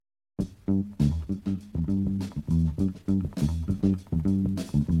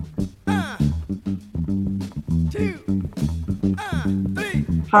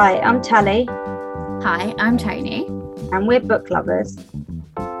Hi, I'm Tally. Hi, I'm Tony. And we're book lovers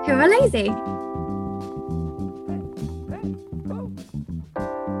who are lazy.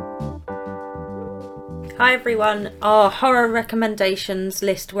 Hi everyone, our horror recommendations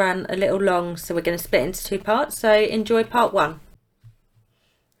list ran a little long, so we're going to split into two parts, so enjoy part one.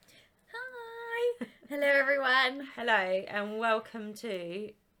 Hi! Hello everyone. Hello and welcome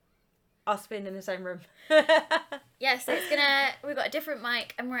to us being in the same room. Yeah, so we've got a different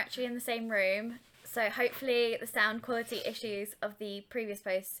mic and we're actually in the same room, so hopefully the sound quality issues of the previous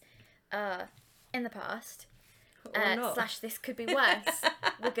posts in the past / this could be worse.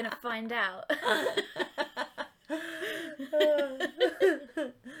 We're going to find out.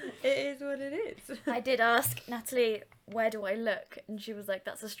 It is what it is. I did ask Natalie, where do I look? And she was like,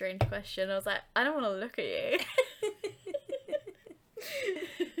 that's a strange question. I was like, I don't want to look at you.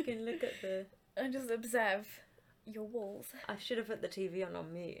 You can look at and just observe your walls. I should have put the TV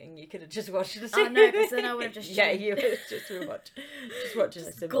on mute and you could have just watched the TV. Oh no, because then I would have just Yeah, you would have just watching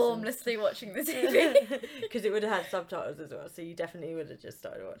The Simpsons. Gormlessly watching the TV. Because it would have had subtitles as well, so you definitely would have just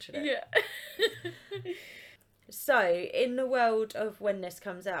started watching it. Yeah. So, in the world of when this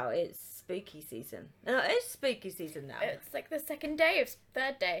comes out, it's spooky season. It's spooky season now. It's like the third day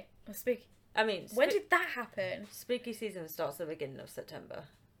of spooky. I mean, when did that happen? Spooky season starts at the beginning of September.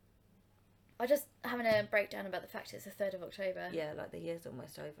 I just having a breakdown about the fact it's the 3rd of October. Yeah, like the year's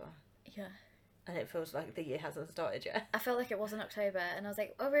almost over. Yeah. And it feels like the year hasn't started yet. I felt like it wasn't October, and I was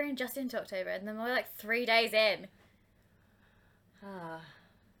like, oh, we're just into October, and then we're like 3 days in.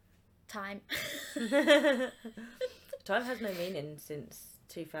 Time. Time has no meaning since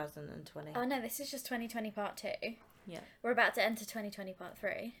 2020. Oh no, this is just 2020 part 2. Yeah. We're about to enter 2020 part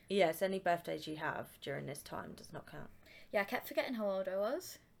 3. Yes, any birthdays you have during this time does not count. Yeah, I kept forgetting how old I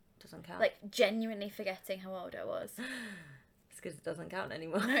was. Doesn't count. Like, genuinely forgetting how old I was. It's because it doesn't count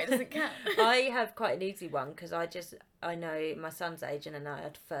anymore. No, it doesn't count. I have quite an easy one because I know my son's age and I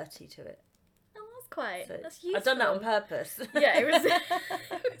add 30 to it. That's useful. I've done that on purpose. Yeah, it was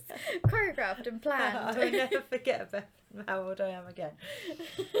choreographed and planned. I'll never forget about how old I am again.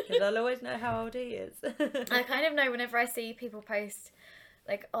 Because I'll always know how old he is. I kind of know whenever I see people post,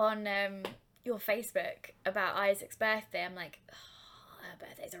 like, on your Facebook about Isaac's birthday, I'm like, oh, her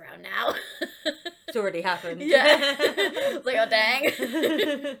birthday's around now. It's already happened. Yeah. Like, oh, dang.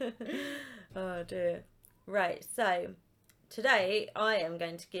 Oh, dear. Right, so today I am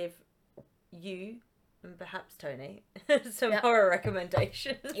going to give you and perhaps Tony some horror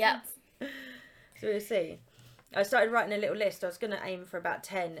recommendations. Yep. So we'll see. I started writing a little list. I was going to aim for about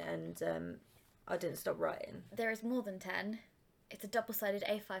 10 and I didn't stop writing. There is more than 10. It's a double-sided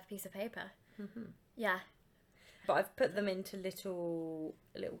A5 piece of paper. Mm-hmm. Yeah. But I've put them into little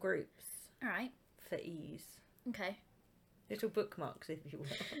groups. All right. For ease. Okay. Little bookmarks, if you will.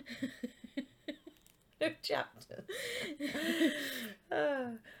 Chapters.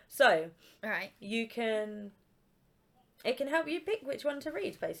 So, all right. It can help you pick which one to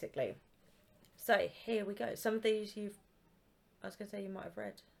read, basically. So, here we go. Some of these I was going to say you might have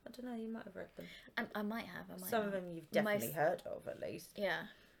read. I don't know, you might have read them. I might have. Some of them you've definitely heard of, at least. Yeah.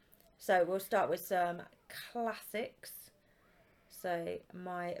 So, we'll start with some classics. So,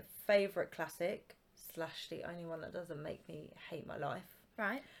 my favourite classic, / the only one that doesn't make me hate my life.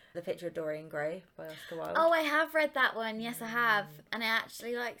 Right. The Picture of Dorian Gray by Oscar Wilde. Oh, I have read that one. Yes, I have. And I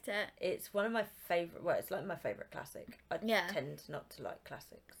actually liked it. It's one of my favourite... Well, it's like my favourite classic. I tend not to like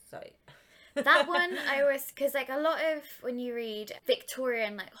classics, so... That one, I always... Because, like, a lot of... When you read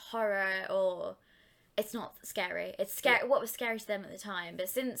Victorian, like, horror or... It's not scary. It's scary. Yeah. What was scary to them at the time. But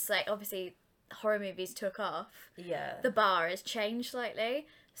since, like, obviously, horror movies took off... Yeah. The bar has changed slightly.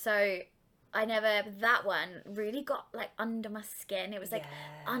 So... that one really got, like, under my skin. It was, like,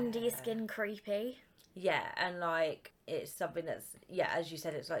 under your skin creepy. Yeah, and, like, it's something that's, as you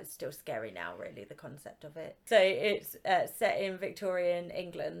said, it's, like, still scary now, really, the concept of it. So it's set in Victorian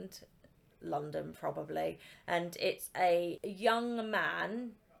England, London, probably, and it's a young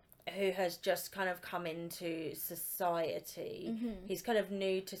man who has just kind of come into society. Mm-hmm. He's kind of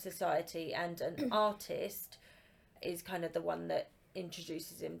new to society, and an artist is kind of the one that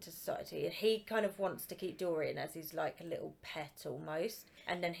introduces him to society, and he kind of wants to keep Dorian as his, like, a little pet almost,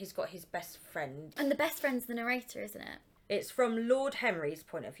 and then he's got his best friend, and the best friend's the narrator, isn't it? It's from Lord Henry's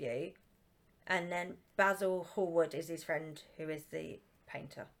point of view, and then Basil Hallward is his friend who is the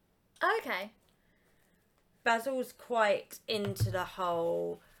painter. Oh, okay. Basil's quite into the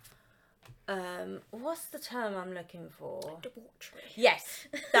whole What's the term I'm looking for? Debauchery. Yes,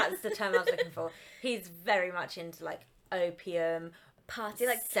 that's the term I was looking for. He's very much into like opium, Party,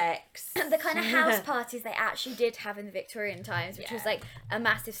 like sex. the kind of house parties they actually did have in the Victorian times, which was like a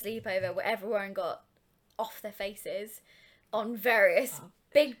massive sleepover where everyone got off their faces on various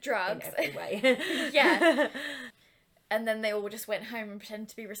big drugs. In every way. Yeah. And then they all just went home and pretended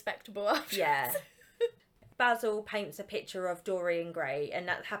to be respectable after. Yeah. Basil paints a picture of Dorian Gray, and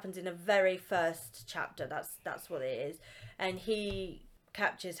that happens in the very first chapter. That's what it is. And he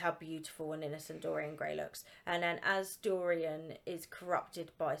captures how beautiful and innocent Dorian Gray looks. And then as Dorian is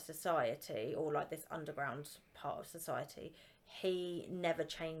corrupted by society, or like this underground part of society, he never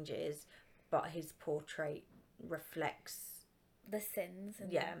changes, but his portrait reflects the sins.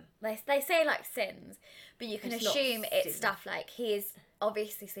 And yeah. They say like sins, but you can It's not assume it's sin. stuff like he is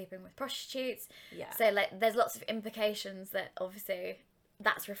obviously sleeping with prostitutes. Yeah. So like there's lots of implications that obviously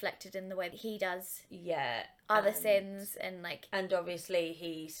that's reflected in the way that he does Yeah. other sins and like And obviously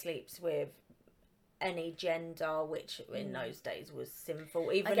he sleeps with any gender, which in those days was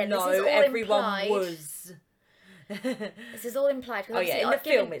sinful, even Again, this though is all everyone implied. was. this is all implied. 'Cause Oh yeah, obviously, in the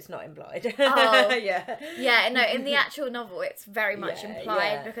given- film it's not implied. Oh. Yeah. Yeah, no, in the actual novel it's very much Yeah,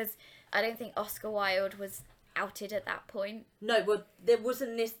 implied yeah. because I don't think Oscar Wilde was outed at that point. No, well, there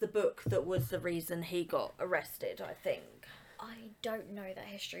wasn't this the book that was the reason he got arrested, I think. I don't know that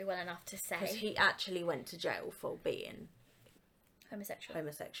history well enough to Because say. he actually went to jail for being Homosexual.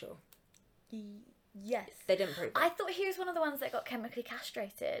 homosexual. Yes. They didn't prove it. I thought he was one of the ones that got chemically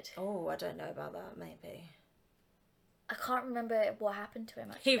castrated. Oh, I don't know about that, maybe. I can't remember what happened to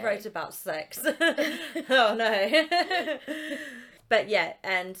him actually. He wrote about sex. Oh no. But yeah,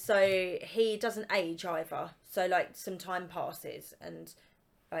 and so he doesn't age either. So like some time passes and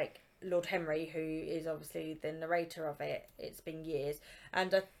like Lord Henry, who is obviously the narrator of it, it's been years.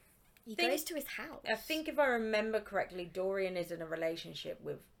 And He think- goes to his house. I think if I remember correctly, Dorian is in a relationship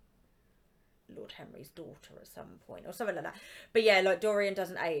with Lord Henry's daughter at some point or something like that. But yeah, like Dorian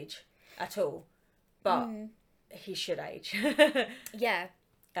doesn't age at all. But he should age. Yeah.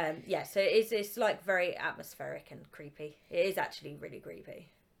 Yeah, so it's like very atmospheric and creepy. It is actually really creepy.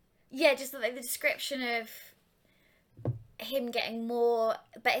 Yeah, just like the description of him getting more,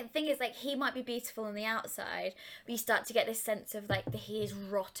 but the thing is like he might be beautiful on the outside, but you start to get this sense of like that he is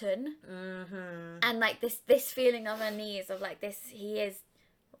rotten. Mm-hmm. And like this feeling of unease of like this, he is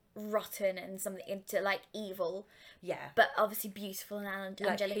rotten and something into like evil, Yeah. but obviously beautiful and Like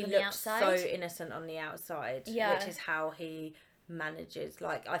angelic he on looks the outside. so innocent on the outside, Yeah. which is how he manages.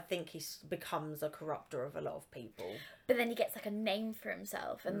 Like I think he becomes a corrupter of a lot of people. But then he gets like a name for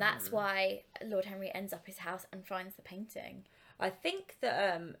himself, and that's why Lord Henry ends up his house and finds the painting. I think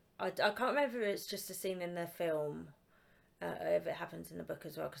that I can't remember if it's just a scene in the film, if it happens in the book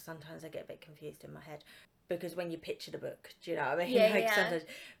as well, because sometimes I get a bit confused in my head. Because when you picture the book, do you know what I mean? Yeah, like yeah. sometimes,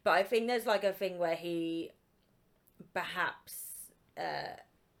 but I think there's like a thing where he perhaps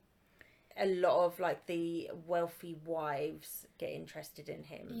a lot of like the wealthy wives get interested in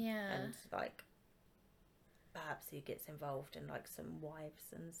him. Yeah. And like perhaps he gets involved in like some wives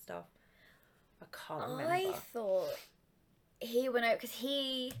and stuff. I can't remember. I thought he went out because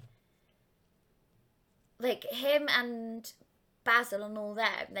he, like him and Basil and all them,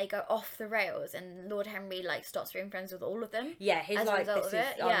 they go off the rails, and Lord Henry like stops being friends with all of them. Yeah, he's as a like, result this of is,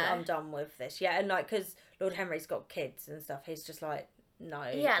 it, yeah. I'm done with this. Yeah, and like, because Lord Henry's got kids and stuff, he's just like, no.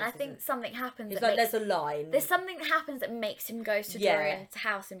 Yeah, and I this think isn't- something happens. He's that like, makes, there's a line. there's something that happens that makes him go to Yeah. Dorian's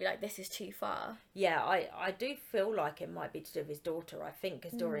house and be like, "This is too far." Yeah, I do feel like it might be to do with his daughter, I think,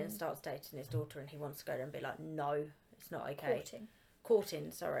 because Dorian starts dating his daughter and he wants to go there and be like, no, it's not okay. Courting.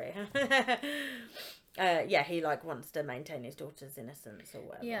 Courting, sorry. Yeah, he like wants to maintain his daughter's innocence or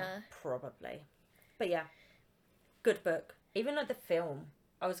whatever. Yeah. Probably. But yeah, good book. Even like the film.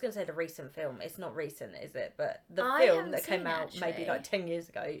 I was going to say the recent film. It's not recent, is it? But the I film haven't that came seen out it, maybe actually. like 10 years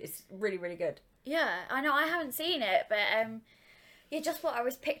ago is really, really good. Yeah, I know. I haven't seen it, but yeah, just what I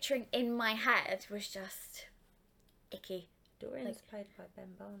was picturing in my head was just icky. Dorian's played by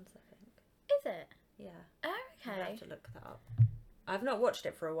Ben Barnes, I think. Is it? Yeah. Oh, I'll okay. have to look that up. I've not watched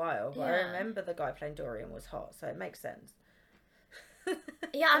it for a while, but I Yeah. remember the guy playing Dorian was hot, so it makes sense.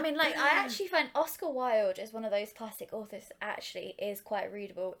 Yeah, I mean, like, I actually find Oscar Wilde is one of those classic authors that actually is quite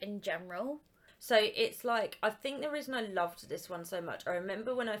readable in general. So it's like, I think the reason I loved this one so much, I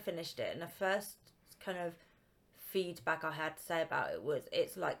remember when I finished it, and the first kind of feedback I had to say about it was,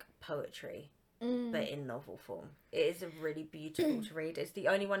 it's like poetry, but in novel form. It is really beautiful to read. It's the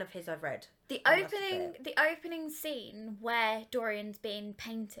only one of his I've read. The I must admit. opening scene where Dorian's being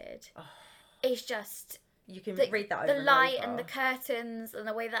painted is just you can read that over the and light over. and the curtains and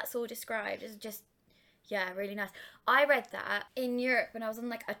the way that's all described is just, yeah, really nice. I read that in Europe when I was on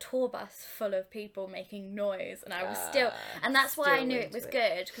like a tour bus full of people making noise, and I was still, and that's why I still knew it into was it.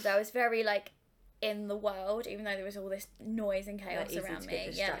 good, because I was very like in the world, even though there was all this noise and chaos Easy around to me. get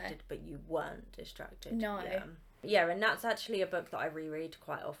distracted, but you weren't distracted. No. Yeah, and that's actually a book that I reread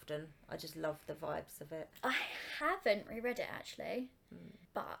quite often. I just love the vibes of it. I haven't reread it actually,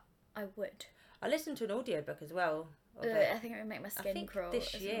 but I would. I listened to an audiobook as well of it. I think it would make my skin think crawl.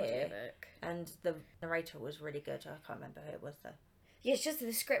 this as an year. audiobook. And the narrator was really good. I can't remember who it was though. Yeah, it's just the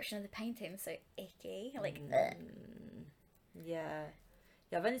description of the painting so icky. Like, ugh. Yeah.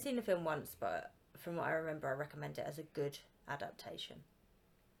 Yeah, I've only seen the film once, but from what I remember, I recommend it as a good adaptation.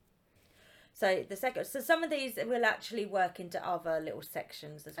 So some of these will actually work into other little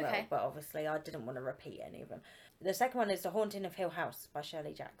sections as well, Okay. but obviously I didn't want to repeat any of them. The second one is The Haunting of Hill House by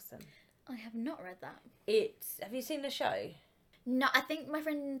Shirley Jackson. I have not read that. Have you seen the show? No, I think my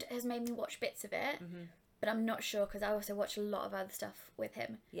friend has made me watch bits of it, but I'm not sure because I also watch a lot of other stuff with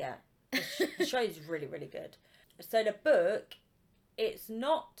him. Yeah, the show is really, really good. So the book, it's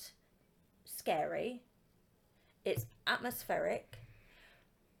not scary. It's atmospheric.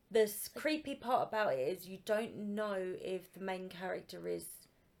 The creepy part about it is you don't know if the main character is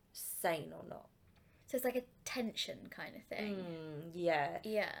sane or not. So it's like a tension kind of thing. Yeah.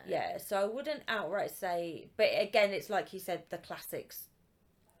 Yeah. Yeah, so I wouldn't outright say, but again, it's like you said, the classics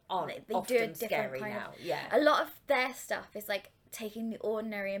aren't They do a often different scary kind now. of. Yeah, A lot of their stuff is like taking the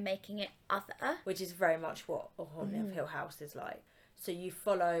ordinary and making it other. which is very much what A Haunting of Hill House is like. So you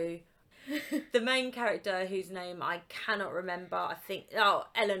follow the main character, whose name I cannot remember.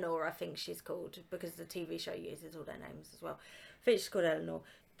 Eleanor, I think she's called, because the TV show uses all their names as well. I think she's called Eleanor.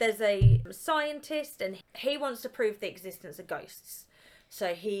 There's a scientist, and he wants to prove the existence of ghosts.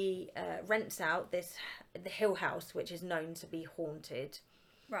 So he rents out the Hill House, which is known to be haunted.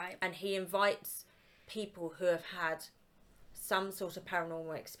 Right. And he invites people who have had some sort of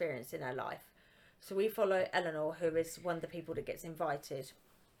paranormal experience in their life. So we follow Eleanor, who is one of the people that gets invited.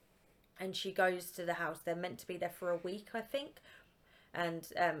 And she goes to the house. They're meant to be there for a week, I think. And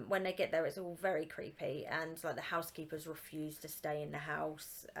when they get there, it's all very creepy. And like the housekeepers refuse to stay in the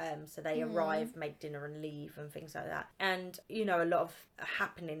house. So they arrive, make dinner and leave and things like that. And, you know, a lot of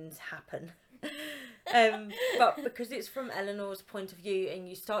happenings happen. But because it's from Eleanor's point of view, and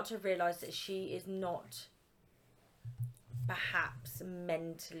you start to realise that she is not perhaps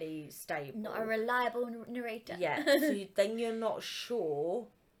mentally stable. Not a reliable narrator. Yeah, so then you're not sure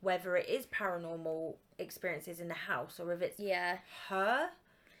whether it is paranormal experiences in the house or if it's her.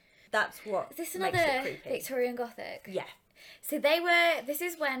 That's what Is this makes another it creepy. Victorian Gothic? Yeah. So this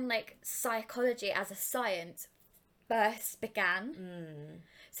is when like psychology as a science first began.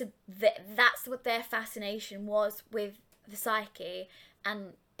 So that's what their fascination was with the psyche,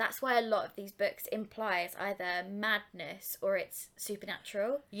 and that's why a lot of these books implies either madness or it's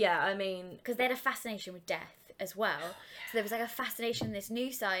supernatural. Yeah, I mean, Because they had a fascination with death as well. So there was like a fascination in this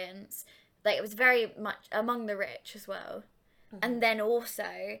new science. Like it was very much among the rich as well. And then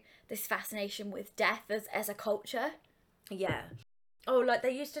also this fascination with death as a culture. yeah. Oh, like they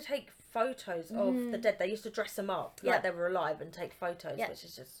used to take photos of the dead. They used to dress them up like they were alive and take photos, which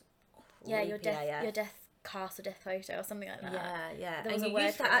is just Yeah, your creepy AF. death cast or death photo or something like that. Yeah. There was And a you word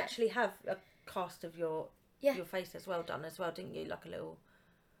used to for it. actually have a cast of your Yeah. face as well done as well, didn't you? Like a little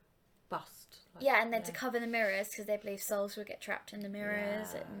bust. Like, Yeah, and then to cover the mirrors because they believe souls would get trapped in the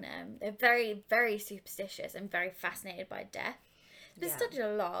mirrors, and they're very, very superstitious and very fascinated by death. They studied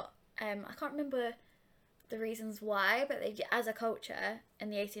a lot. I can't remember the reasons why, but they, as a culture in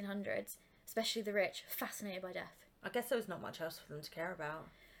the 1800s, especially the rich, fascinated by death. I guess there was not much else for them to care about.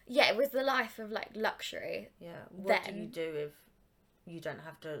 Yeah, it was the life of like luxury. Yeah. What do Then- you do if you don't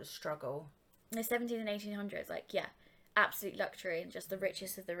have to struggle? In the 17 and 1800s, like absolute luxury and just the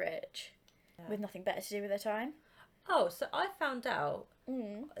richest of the rich, with nothing better to do with their time. Oh, so I found out.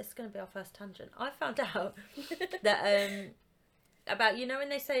 It's going to be our first tangent. I found out that about, you know, when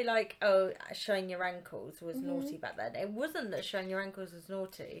they say like, oh, showing your ankles was naughty back then. It wasn't that showing your ankles was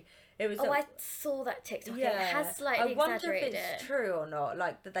naughty. It was. I saw that TikTok. It has slightly I wonder if exaggerated it's it. true or not.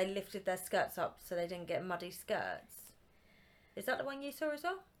 Like that they lifted their skirts up so they didn't get muddy skirts. Is that the one you saw as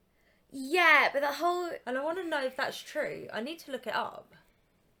well? Yeah, but that whole And I want to know if that's true. I need to look it up.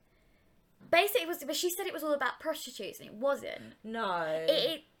 basically it was, but she said it was all about prostitutes, and it wasn't. No.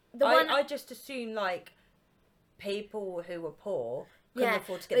 The one I just assume like people who were poor couldn't Yeah,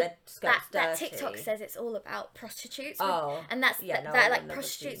 afford to get but their skirts that dirty. TikTok says it's all about prostitutes. Oh, and that's yeah, no, that I like wouldn't have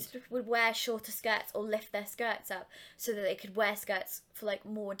prostitutes assumed. would wear shorter skirts or lift their skirts up so that they could wear skirts for like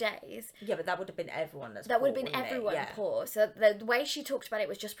more days. Yeah, but that would have been everyone that's That would have poor, been wouldn't it? everyone Yeah. poor. So the way she talked about it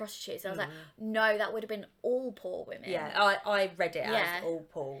was just prostitutes. And I was like, no, that would have been all poor women. Yeah, I read it Yeah. as all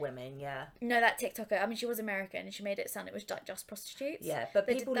poor women, yeah. No, that TikToker, I mean, she was American and she made it sound it was like just prostitutes. Yeah, but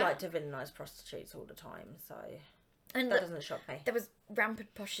They did people that. like to villainise prostitutes all the time, so And that doesn't shock me. there was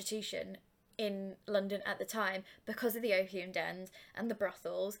rampant prostitution in London at the time because of the opium dens and the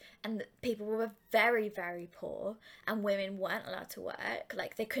brothels, and the people were very, very poor, and women weren't allowed to work.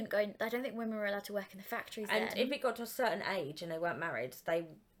 Like, they couldn't go in, I don't think women were allowed to work in the factories And then. if it got to a certain age and they weren't married, they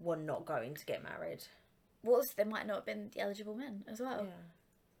were not going to get married. They might not have been the eligible men as well.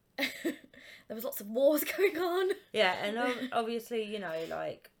 Yeah. There was lots of wars going on. Yeah, and obviously, you know,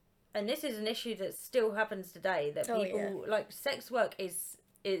 like, and this is an issue that still happens today, that Oh, people, like, sex work is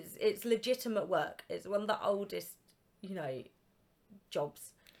it's legitimate work. It's one of the oldest, you know,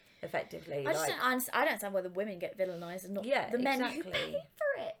 jobs, effectively. I just like, don't understand why the women get villainised and not Yeah, the men who exactly. pay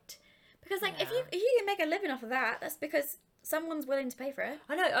for it. Because, like, if Yeah. you can make a living off of that, that's because someone's willing to pay for it.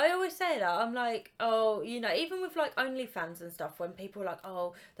 I know, I always say that. I'm like, oh, you know, even with like OnlyFans and stuff, when people are like,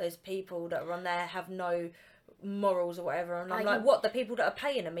 oh, those people that are on there have no morals or whatever, and I'm like, what, the people that are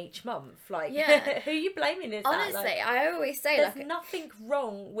paying them each month? Like, Yeah. who are you blaming? Is Honestly, that? Like, I always say, there's like, nothing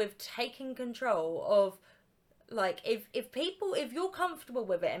wrong with taking control of, like, if you're comfortable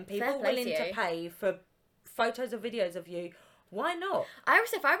with it and people Fair are play willing to to you. pay for photos or videos of you, why not? I always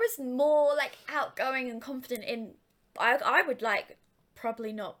say if I was more, like, outgoing and confident in, I would, like,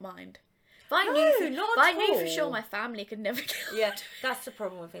 probably not mind. If I knew for sure all. my family could never get Yeah, that's the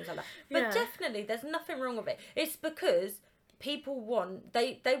problem with things like that. But Yeah. definitely, there's nothing wrong with it. It's because people want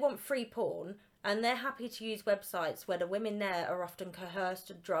they want free porn, and they're happy to use websites where the women there are often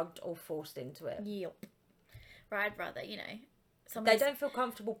coerced, drugged, or forced into it. Yep. Right, I'd rather, you know, They somebody's don't feel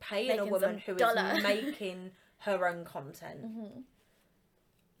comfortable paying a making woman some who dollar. is making her own content,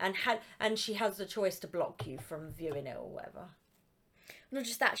 and she has the choice to block you from viewing it or whatever. Not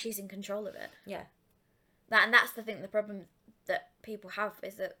just that, she's in control of it. Yeah. And that's the thing, the problem that people have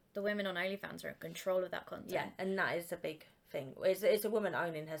is that the women on OnlyFans are in control of that content. Yeah, and that is a big thing. It's a woman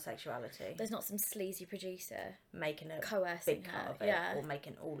owning her sexuality, There's not some sleazy producer making a coercing big her. cut of it, Yeah. or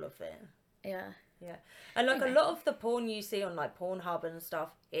making all of it. Yeah. Yeah, and like Anyway. a lot of the porn you see on like Pornhub and stuff,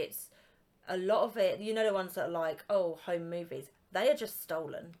 it's a lot of it. You know, the ones that are like, oh, home movies. They are just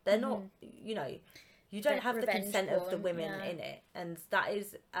stolen. They're not. You know, you don't Like have the revenge consent of the porn, women yeah. in it, and that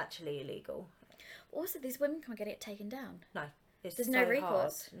is actually illegal. Also, these women can't get it taken down. No, it's There's so no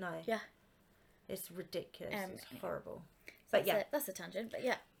recourse. hard. No, Yeah. it's ridiculous. It's anyway. horrible. That's But yeah, that's a tangent, but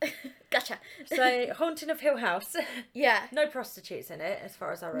yeah. Gotcha. so Haunting of Hill House. Yeah. No prostitutes in it, as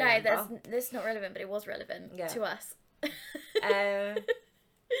far as I No, remember. that's not relevant, but it was relevant Yeah. to us.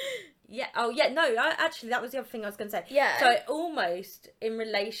 Yeah. Oh, yeah. No. Actually, that was the other thing I was going to say. Yeah. So almost in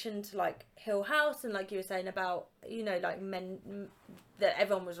relation to like Hill House, and like you were saying about, you know, like men, that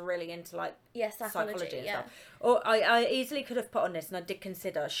everyone was really into like Yeah, psychology, and yeah. stuff. Or I easily could have put on this, and I did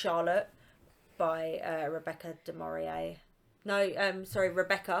consider Charlotte by Rebecca de Maurier. No, sorry,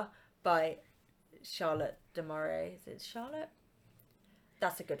 Rebecca by Charlotte de Maurier. Is it Charlotte?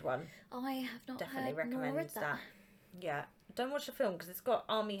 That's a good one. I have not Definitely heard nor read recommends that. Yeah, don't watch the film because it's got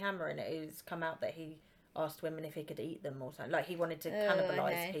Armie Hammer in it, who's come out that he asked women if he could eat them or something. Like he wanted to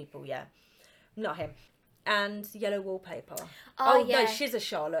cannibalise okay. people. Yeah, not him. And Yellow Wallpaper. Oh, no, yeah. she's a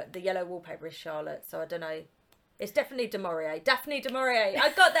Charlotte. The Yellow Wallpaper is Charlotte. So I don't know. It's definitely de Maurier. Daphne de Maurier.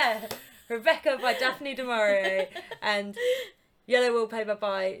 I got there. Rebecca by Daphne de Maurier and Yellow Wallpaper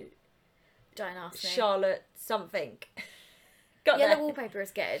by Don't ask me. Charlotte something. Got Yellow there. Wallpaper is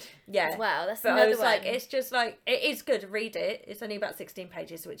good. Yeah. As well. That's But another I was one. like, it's just like, it is good. Read it. It's only about 16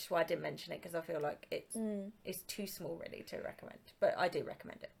 pages, which is why I didn't mention it, because I feel like it's too small really to recommend. But I do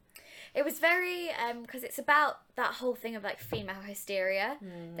recommend it. It was very, because it's about that whole thing of like female hysteria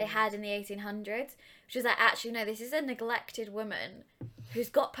they had in the 1800s, which was like, actually, no, this is a neglected woman who's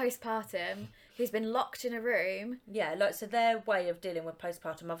got postpartum, who's been locked in a room. Yeah, like, so their way of dealing with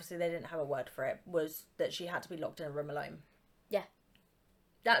postpartum, obviously they didn't have a word for it, was that she had to be locked in a room alone. Yeah.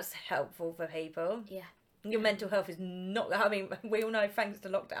 That's helpful for people. Yeah. Your mental health is not, I mean, we all know thanks to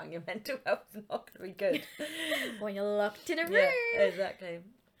lockdown, your mental health is not going to be good. When you're locked in a room. Yeah, exactly.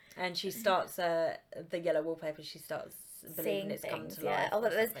 And she starts, the Yellow Wallpaper, she starts believing Seeing it's come things, to yeah. life. Although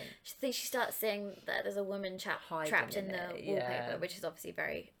or there's, something. she thinks she starts seeing that there's a woman Hiding trapped in in the it, wallpaper, yeah. which is obviously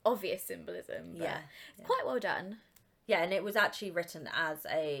very obvious symbolism. But Yeah, it's quite well done. Yeah, and it was actually written as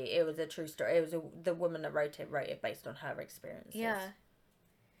it was a true story. It was the woman that wrote it based on her experiences. Yeah.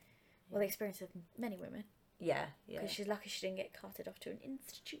 Well, the experience of many women. Yeah, yeah. Because she's lucky she didn't get carted off to an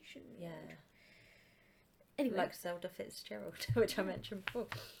institution. Yeah. Anyway. Like Zelda Fitzgerald, which I mentioned before.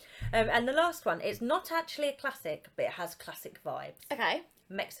 And the last one, it's not actually a classic, but it has classic vibes. Okay.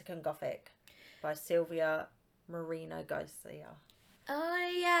 Mexican Gothic by Silvia Moreno Garcia.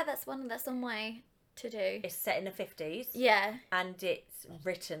 Oh, yeah, that's one that's on my to-do. It's set in the 50s. Yeah. And it's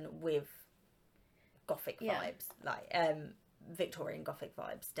written with Gothic vibes. Like, Victorian Gothic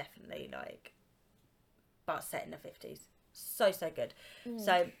vibes, definitely, like, but set in the 50s. So good.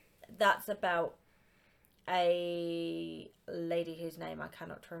 So that's about a lady whose name I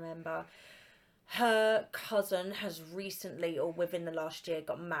cannot remember. Her cousin has recently, or within the last year,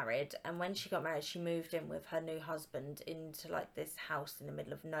 got married, and when she got married, she moved in with her new husband into like this house in the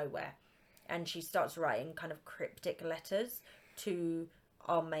middle of nowhere, and she starts writing kind of cryptic letters to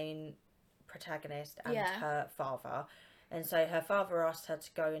our main protagonist and her father. And so her father asked her to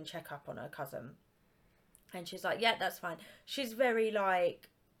go and check up on her cousin, and she's like, yeah, that's fine. She's very like,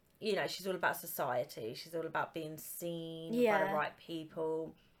 you know, she's all about society. She's all about being seen by the right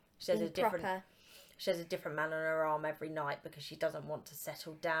people. She has She has a different man on her arm every night because she doesn't want to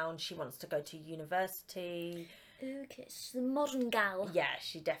settle down. She wants to go to university. Okay, she's a modern gal. Yeah,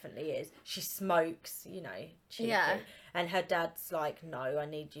 she definitely is. She smokes, you know. Cheeky. And her dad's like, no, I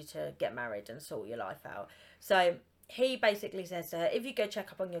need you to get married and sort your life out. So he basically says to her, if you go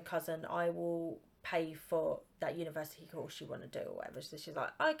check up on your cousin, I will pay for that university course you want to do or whatever. So she's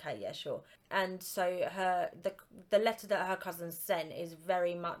like, okay, yeah, sure. And so the letter that her cousin sent is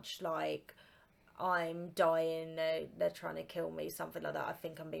very much like, I'm dying, they're trying to kill me, something like that. I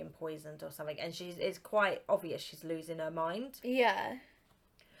think I'm being poisoned or something. And it's quite obvious she's losing her mind. Yeah.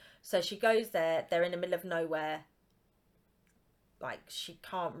 So she goes there, they're in the middle of nowhere. Like, she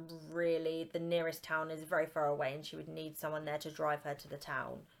can't really, the nearest town is very far away and she would need someone there to drive her to the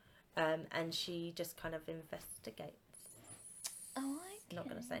town. And she just kind of investigates. Oh, okay. Not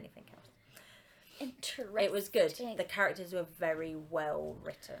going to say anything else. Interesting. It was good. The characters were very well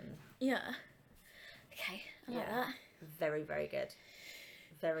written. Yeah. Okay, I like that. Very, very good.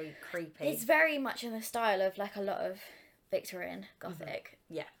 Very creepy. It's very much in the style of like a lot of Victorian Gothic.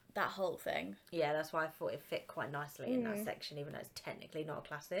 Yeah. That whole thing. Yeah, that's why I thought it fit quite nicely in that section, even though it's technically not a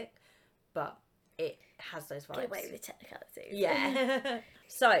classic. But it has those vibes. Get away with the technicalities. Yeah.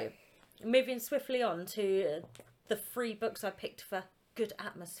 So, moving swiftly on to the 3 books I picked for good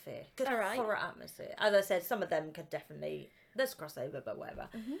atmosphere. Good horror atmosphere. As I said, some of them could definitely... There's crossover, but whatever.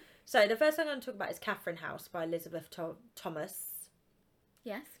 So the first thing I'm going to talk about is Catherine House by Elizabeth Thomas.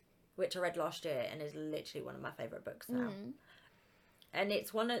 Yes. Which I read last year and is literally one of my favourite books now. And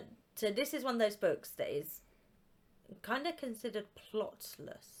it's so this is one of those books that is kind of considered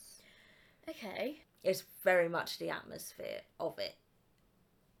plotless. Okay. It's very much the atmosphere of it.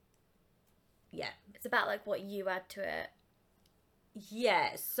 Yeah. It's about like what you add to it.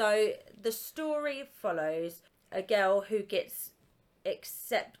 Yeah, so the story follows a girl who gets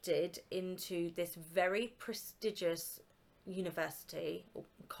accepted into this very prestigious university or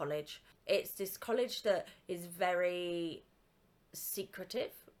college. It's this college that is very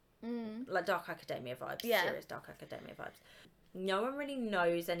secretive, like Dark Academia vibes, serious Dark Academia vibes. No one really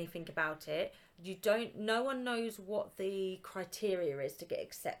knows anything about it. No one knows what the criteria is to get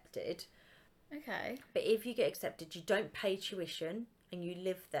accepted. Okay. But if you get accepted, you don't pay tuition and you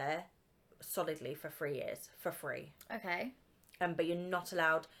live there solidly for 3 years for free. Okay. But you're not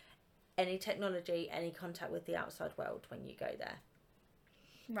allowed any technology, any contact with the outside world when you go there.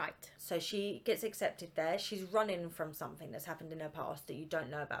 Right. So she gets accepted there. She's running from something that's happened in her past that you don't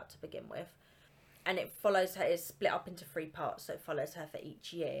know about to begin with. And it follows her, it's split up into 3 parts, so it follows her for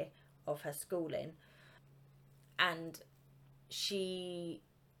each year of her schooling. And she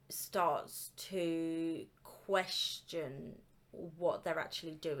starts to question what they're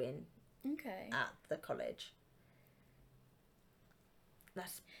actually doing at the college.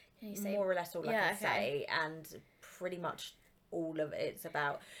 That's more or less all I can say, and pretty much all of it's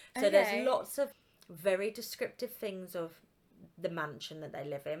about. So there's lots of very descriptive things of the mansion that they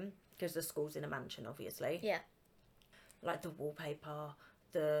live in, because the school's in a mansion, obviously. Yeah. Like the wallpaper,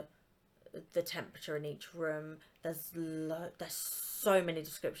 the temperature in each room. There's so many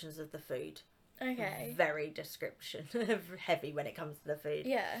descriptions of the food. Okay. Very description heavy when it comes to the food.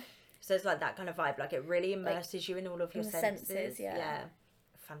 Yeah. So it's like that kind of vibe. Like it really immerses you in all of your senses. Yeah.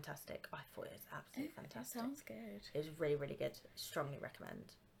 Fantastic. I thought it was absolutely fantastic. That sounds good. It was really, really good. Strongly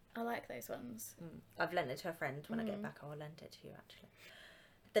recommend. I like those ones. I've lent it to a friend. When I get back, I'll lend it to you, actually.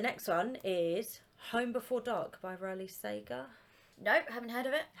 The next one is Home Before Dark by Riley Sager. Nope, haven't heard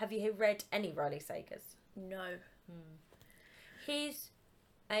of it. Have you read any Riley Sagers? No. He's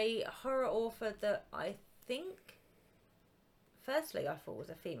a horror author that I think, firstly, I thought was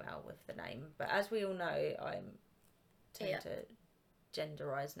a female with the name, but as we all know, I tend to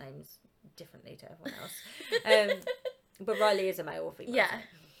genderize names differently to everyone else. But Riley is a male or female. Yeah.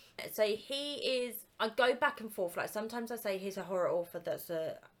 So he is, I go back and forth. Like sometimes I say he's a horror author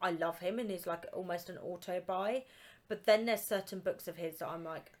I love him and he's like almost an auto-buy. But then there's certain books of his that I'm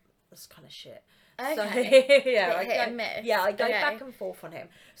like, that's kind of shit. Okay. So, yeah, I go back and forth on him.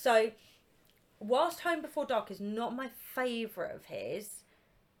 So whilst Home Before Dark is not my favourite of his,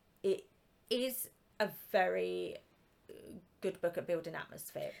 it is a very good book at building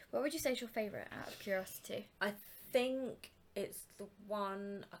atmosphere. What would you say is your favourite, out of curiosity? I think it's the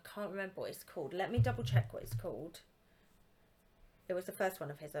one, I can't remember what it's called. Let me double check what it's called. It was the first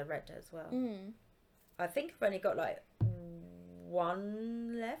one of his I read as well. I think I've only got like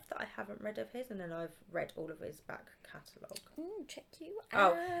one left that I haven't read of his, and then I've read all of his back catalogue. Check you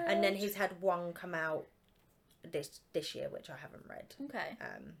out. Oh, and then he's had one come out this year, which I haven't read. Okay.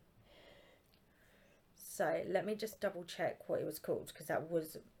 So let me just double check what it was called, because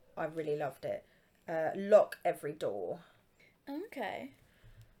I really loved it. Lock Every Door. Okay.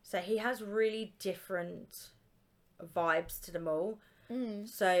 So he has really different vibes to them all.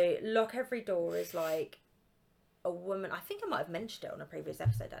 So Lock Every Door is like a woman, I think I might have mentioned it on a previous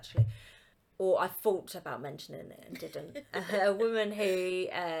episode actually, or I thought about mentioning it and didn't. A woman who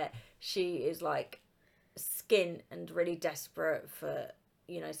she is like skint and really desperate for,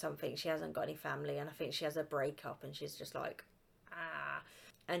 you know, something. She hasn't got any family, and I think she has a breakup and she's just like,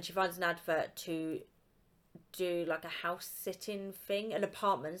 and she finds an advert to do like a house sitting thing, an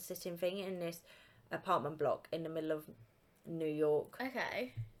apartment sitting thing in this apartment block in the middle of New York.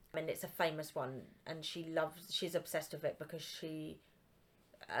 Okay. And it's a famous one, and she's obsessed with it because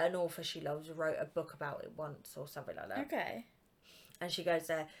an author she loves wrote a book about it once or something like that. Okay. And she goes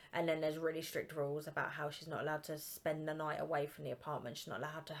there, and then there's really strict rules about how she's not allowed to spend the night away from the apartment. She's not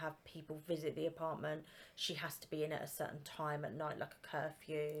allowed to have people visit the apartment. She has to be in at a certain time at night, like a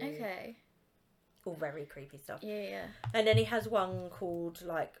curfew. Okay. All very creepy stuff. Yeah. And then he has one called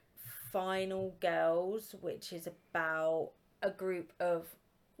like Final Girls, which is about a group of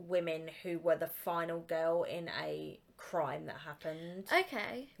women who were the final girl in a crime that happened.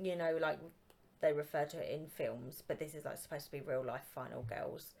 Okay. You know, like they refer to it in films, but this is like supposed to be real life final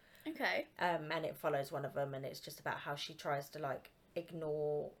girls. Okay. And it follows one of them, and it's just about how she tries to like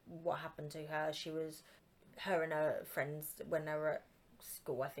ignore what happened to her. Her and her friends, when they were at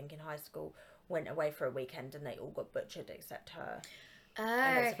school, I think in high school, went away for a weekend and they all got butchered except her.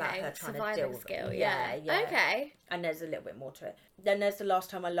 And it's about her trying to deal with skill. it. Yeah. Okay. And there's a little bit more to it. Then there's The Last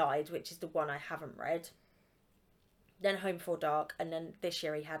Time I Lied, which is the one I haven't read. Then Home Before Dark, and then this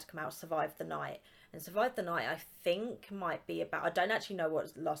year he had come out Survive the Night. And Survive the Night, I think, might be about, I don't actually know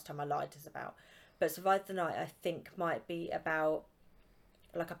what Last Time I Lied is about, but Survive the Night, I think, might be about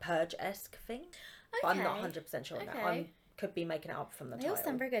like a Purge-esque thing. Okay. But I'm not 100% sure on that. I could be making it up from the title. They all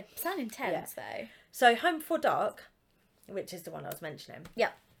sound very good. Sound intense, though. So Home Before Dark, which is the one I was mentioning.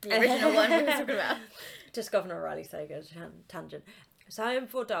 Yep. The original one we were talking about. Just Governor Riley Sager tangent. So Home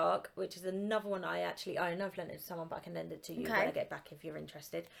Before Dark, which is another one I actually own. I've lent it to someone, but I can lend it to you when I get back if you're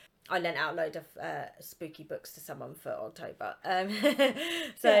interested. I lent out a load of spooky books to someone for October.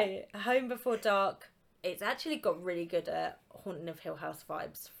 Home Before Dark, it's actually got really good Haunting of Hill House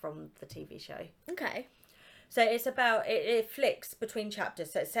vibes from the TV show. Okay. So it's about, it flicks between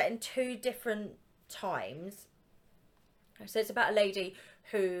chapters. So it's set in 2 different times. So it's about a lady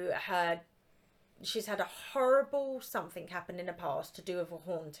who she's had a horrible something happen in the past to do with a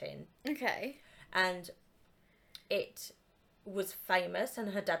haunting. Okay. And it was famous,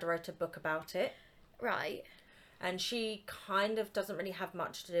 and her dad wrote a book about it. Right. And she kind of doesn't really have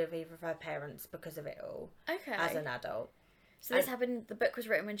much to do with either of her parents because of it all. Okay. As an adult. So this happened, the book was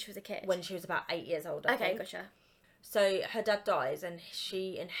written when she was a kid? When she was about 8 years old, I think. Gotcha. So her dad dies, and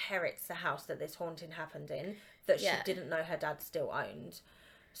she inherits the house that this haunting happened in, that she didn't know her dad still owned.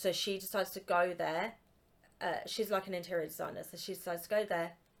 So she decides to go there. She's like an interior designer, so she decides to go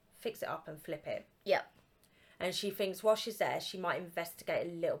there, fix it up and flip it. Yep. And she thinks while she's there, she might investigate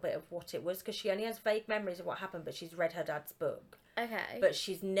a little bit of what it was, because she only has vague memories of what happened, but she's read her dad's book. Okay. But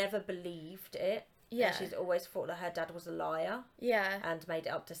she's never believed it. Yeah. And she's always thought that her dad was a liar. Yeah. And made it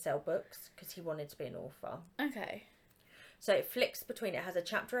up to sell books, because he wanted to be an author. Okay. So it flicks between, it has a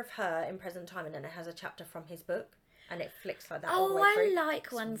chapter of her in present time, and then it has a chapter from his book. and it flicks like that all the Oh, way I through. like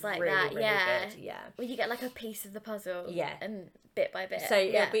It's ones like really, that. really Yeah. good, yeah. Where you get like a piece of the puzzle. Yeah. And bit by bit. So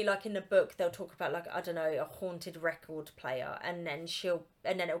yeah. it'll be like in the book they'll talk about like, I don't know, a haunted record player, and then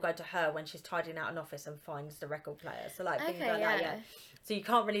it'll go to her when she's tidying out an office and finds the record player. So like things like that, yeah. So you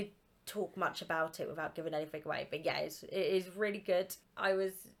can't really talk much about it without giving anything away. But yeah, it is really good. I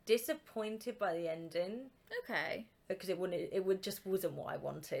was disappointed by the ending Okay. because it just wasn't what I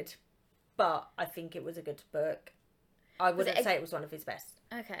wanted. But I think it was a good book. I wouldn't say it was one of his best.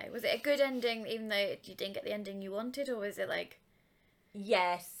 Okay. Was it a good ending even though you didn't get the ending you wanted, or was it like...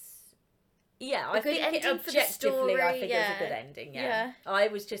 Yes. Yeah, I think ending for the objectively, I story, think it was a good ending, Yeah. I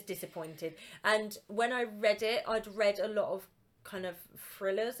was just disappointed. And when I read it, I'd read a lot of kind of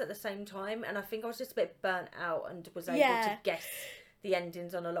thrillers at the same time, and I think I was just a bit burnt out and was able to guess the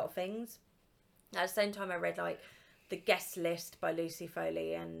endings on a lot of things. At the same time, I read like The Guest List by Lucy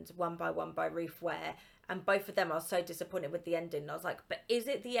Foley and One by One by Ruth Ware, and both of them I was so disappointed with the ending. I was like, but is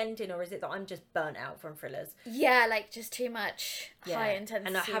it the ending or is it that I'm just burnt out from thrillers? Yeah, like just too much high intensity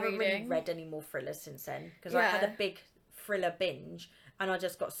and I haven't reading. really read any more thrillers since then because I had a big thriller binge and I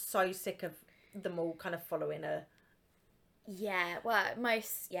just got so sick of them all kind of following a... Yeah, well,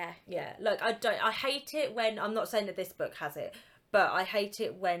 yeah, like I hate it when, I'm not saying that this book has it, but I hate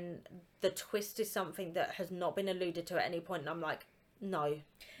it when the twist is something that has not been alluded to at any point and I'm like, no.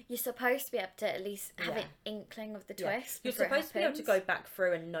 You're supposed to be able to at least have an inkling of the twist. You're supposed to be able to go back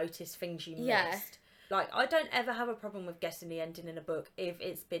through and notice things you missed. Like, I don't ever have a problem with guessing the ending in a book if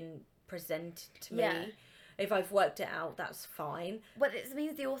it's been presented to me. If I've worked it out, that's fine. But it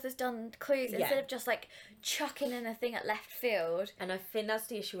means the author's done clues instead of just like chucking in a thing at left field. And I think that's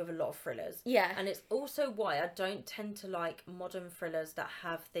the issue with a lot of thrillers. Yeah. And it's also why I don't tend to like modern thrillers that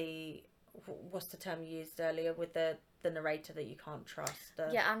have the... What's the term you used earlier with the narrator that you can't trust?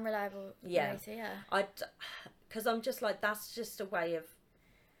 Unreliable narrator, Because I'm just like, that's just a way of...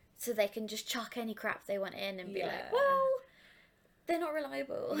 So they can just chuck any crap they want in and be like, well, they're not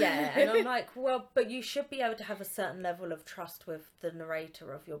reliable. Yeah, and I'm like, well, but you should be able to have a certain level of trust with the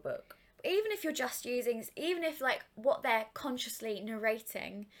narrator of your book. Even if you're just using, even if like what they're consciously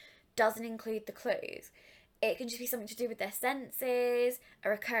narrating doesn't include the clues, it can just be something to do with their senses, a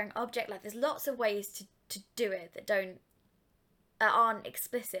recurring object. Like there's lots of ways to do it that aren't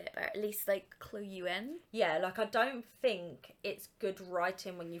explicit, but at least like clue you in. Yeah, like I don't think it's good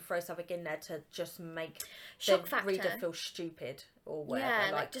writing when you throw something in there to just make shock the factor. reader feel stupid or whatever.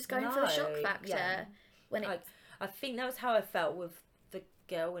 Yeah, like just going for the shock factor. Yeah. When it... I think that was how I felt with The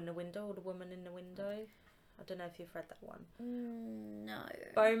Girl in the Window or The Woman in the Window. I don't know if you've read that one. No.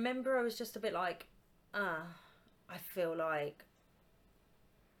 But I remember I was just a bit like, I feel like...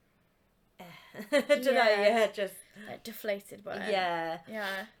 I don't know, just... Like deflated by it. Yeah.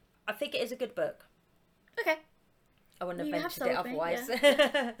 Yeah. I think it is a good book. Okay. I wouldn't You have have mentioned it sold me, otherwise.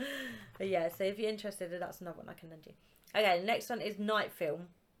 But yeah, so if you're interested, that's another one I can lend you. Okay, the next one is Night Film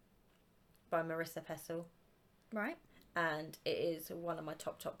by Marissa Pessel. Right. And it is one of my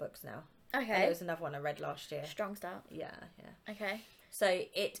top books now. Okay. And it was another one I read last year. Strong start. Yeah. Okay. So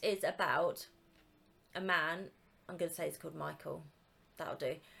it is about a man, I'm going to say it's called Michael. That'll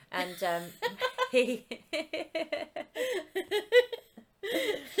do. And he's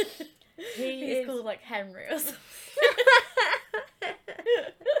called like Henry or something.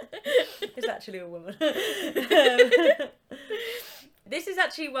 It's actually a woman. This is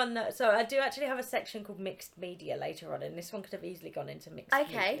actually one that... So I do actually have a section called Mixed Media later on, and this one could have easily gone into Mixed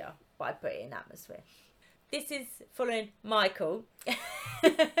Media, but I put it in Atmosphere. This is following Michael.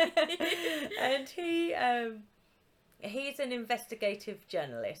 And he's an investigative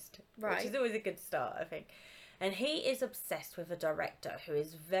journalist, which is always a good start, I think. And he is obsessed with a director who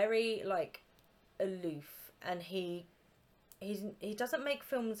is very, like, aloof, and he doesn't make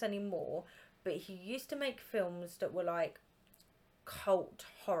films anymore, but he used to make films that were, like, cult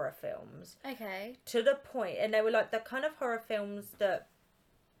horror films. Okay. To the point, and they were, like, the kind of horror films that,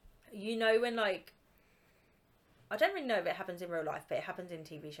 you know, when, like... I don't really know if it happens in real life, but it happens in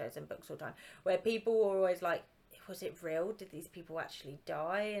TV shows and books all the time, where people are always like, was it real? Did these people actually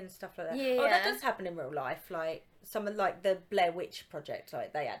die and stuff like that? Yeah. Oh, that does happen in real life. Like some of like the Blair Witch Project,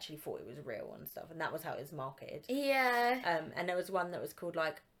 like they actually thought it was real and stuff, and that was how it was marketed. Yeah. And there was one that was called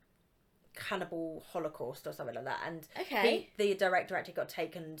like Cannibal Holocaust or something like that, and okay. the director actually got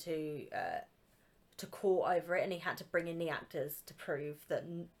taken to court over it, and he had to bring in the actors to prove that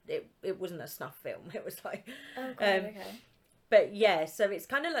it wasn't a snuff film. It was like, oh god, okay. But yeah, so it's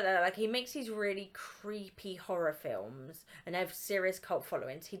kind of like that. Like, he makes these really creepy horror films and have serious cult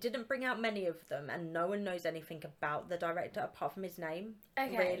followings. He didn't bring out many of them, and no one knows anything about the director apart from his name.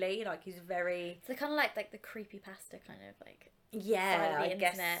 Okay. Really, like, he's very So kind of like the creepypasta kind of like yeah, side of the I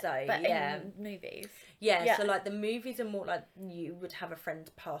guess internet, so. but Yeah, in movies. yeah. So like the movies are more like you would have a friend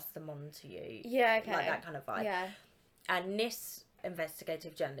pass them on to you. Yeah, okay. Like that kind of vibe. Yeah. And this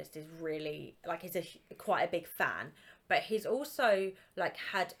investigative journalist is really like he's quite a big fan, but he's also like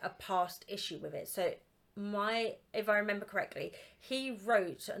had a past issue with it. So if I remember correctly, he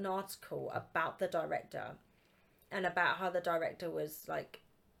wrote an article about the director and about how the director was like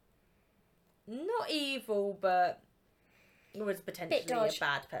not evil, but was potentially a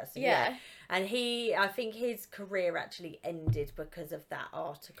bad person. Yeah. And I think his career actually ended because of that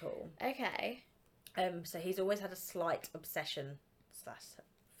article. Okay. So he's always had a slight obsession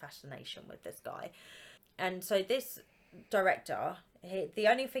 / fascination with this guy. And so this director, the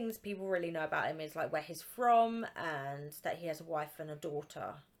only things people really know about him is like where he's from and that he has a wife and a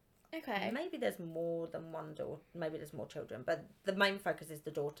daughter. Okay. Maybe there's more than one daughter, maybe there's more children, but the main focus is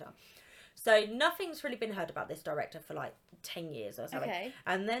the daughter. So nothing's really been heard about this director for like 10 years or something. Okay.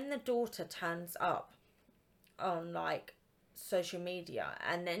 And then the daughter turns up on like social media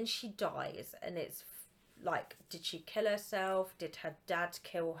and then she dies, and it's like, did she kill herself? Did her dad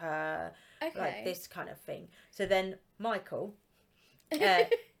kill her? Okay. Like this kind of thing. So then Michael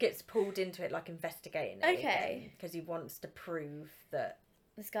gets pulled into it, like investigating it. Okay. Because he wants to prove that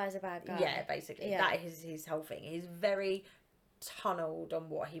This guy's a bad guy. yeah, basically. Yeah. That is his whole thing. He's very tunneled on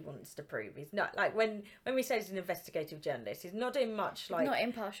what he wants to prove. He's not like when we say he's an investigative journalist, he's not doing much like Not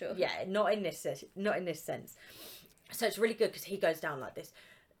impartial. yeah, not in this sense. So it's really good because he goes down like this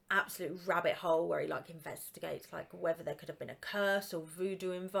absolute rabbit hole where he like investigates like whether there could have been a curse or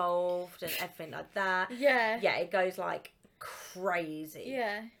voodoo involved and everything like that. Yeah. Yeah, it goes like crazy.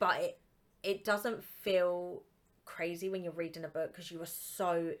 Yeah. But it doesn't feel crazy when you're reading a book because you are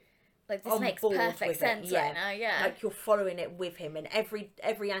so Like, this on makes board perfect with it. sense right now, yeah. Like, you're following it with him, and every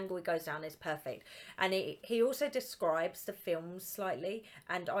angle he goes down is perfect. And he also describes the films slightly,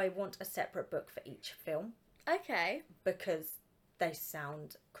 and I want a separate book for each film Okay. because they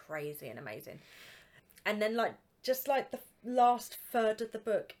sound crazy and amazing. And then like just like the last third of the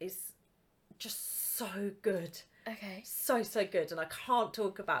book is just so good. Okay. So good, and I can't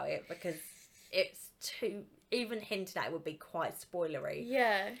talk about it because it's too, even hinted at it would be quite spoilery.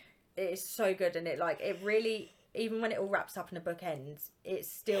 Yeah. It's so good, and it really, even when it all wraps up and the book ends, it's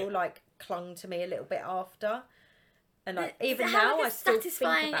still like clung to me a little bit after, and like even now I still think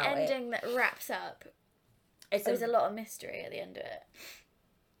about satisfying it. ending that wraps up. There's a lot of mystery at the end of it.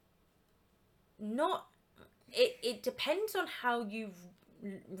 Not it depends on how you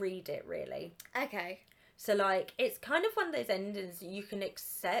read it, really. Okay. So like it's kind of one of those endings that you can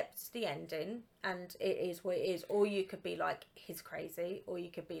accept the ending and it is what it is, or you could be like, he's crazy, or you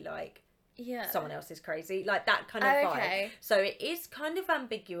could be like, Yeah. someone else is crazy, like that kind of vibe. So it is kind of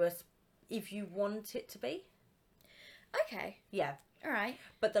ambiguous if you want it to be. Okay. Yeah. All right.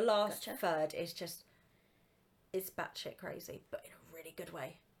 But the last Gotcha. third is just, it's batshit crazy, but in a really good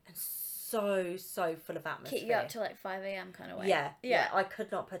way, and so full of atmosphere. Keep you up till like 5 a.m. kind of way. Yeah, I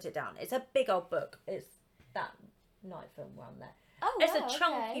could not put it down. It's a big old book. It's that night film one there. Oh, It's wow, a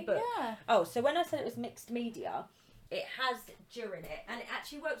chunky okay. book. Yeah. Oh, so when I said it was mixed media, it has during it, and it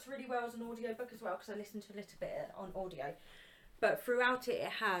actually works really well as an audiobook as well, because I listened to a little bit on audio. But throughout it,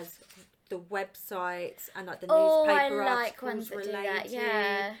 it has the websites and like the newspaper I like articles ones that do related, that.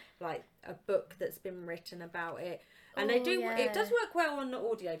 Yeah. like a book that's been written about it. And Oh, they do. yeah. It does work well on the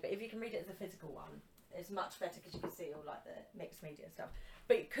audio, but if you can read it as a physical one, it's much better because you can see all like the mixed media stuff.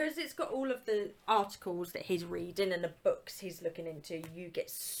 But because it's got all of the articles that he's reading and the books he's looking into, you get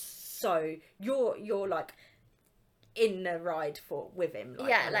so you're like in the ride with him. Like,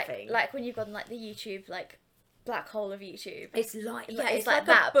 Yeah, kind of thing. like when you've got like the YouTube like black hole of YouTube. It's like It's like like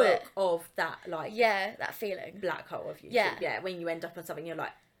that, a book but- of that like Yeah, that feeling. black hole of YouTube. Yeah. Yeah, when you end up on something, you're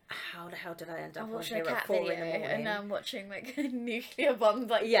like, how the hell did I end up I'm on watching here a cat at 4 video in the morning? and now I'm watching like nuclear bomb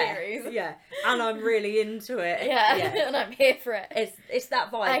like yeah, theories. yeah, and I'm really into it. Yeah, yeah. and I'm here for it. It's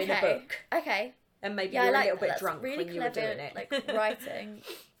that vibe in a Okay. book, Okay. and maybe Yeah, you're I like a little bit that. That's drunk really when you were clever, doing it. like writing.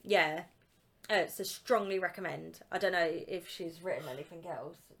 Yeah, so strongly recommend. I don't know if she's written anything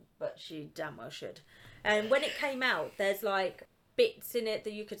else, but she damn well should. And when it came out, there's like bits in it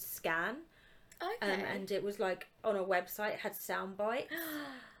that you could scan, Okay. and it was like on a website, it had sound bites,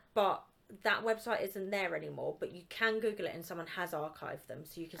 but that website isn't there anymore. But you can Google it, and someone has archived them,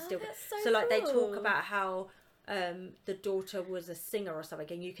 so you can still. that's So like they talk cool. about how the daughter was a singer or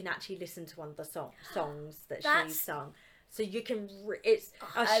something, and you can actually listen to one of the songs that she That's- sung. So you can, it's.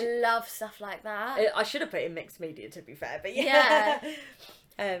 I love stuff like that. I should have put in mixed media, to be fair, but yeah.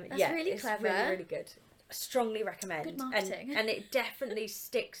 That's really it's clever. really, really good. Strongly recommend. Good marketing. And it definitely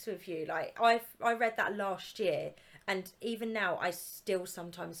sticks with you. Like I read that last year, and even now I still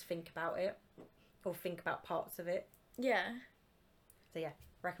sometimes think about it, or think about parts of it. Yeah. So yeah,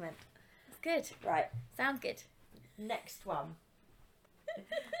 recommend. It's good. Right. Sounds good. Next one.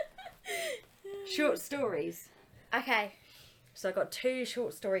 Short stories. Okay. So I got 2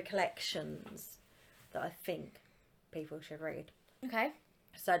 short story collections that I think people should read. Okay.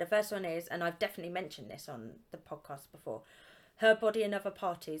 So the first one is, and I've definitely mentioned this on the podcast before, Her Body and Other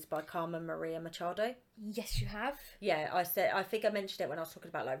Parties by Carmen Maria Machado. Yes, you have. Yeah, I think I mentioned it when I was talking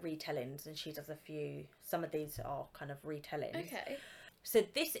about like retellings, and she does a few. Some of these are kind of retellings. Okay. So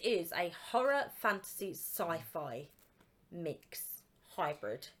this is a horror, fantasy, sci-fi mix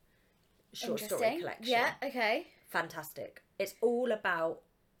hybrid short story collection. Yeah. Okay. Fantastic. It's all about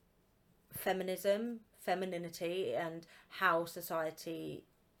feminism, femininity, and how society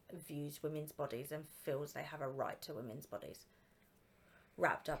views women's bodies and feels they have a right to women's bodies,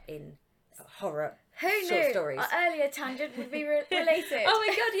 wrapped up in horror Who short knew stories. our earlier tangent would be related? Oh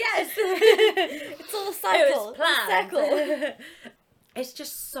my god, yes. It's all cycle. It was planned. Circle. It's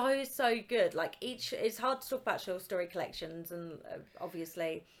just so good. Like it's hard to talk about short story collections, and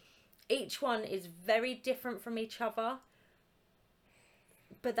obviously each one is very different from each other,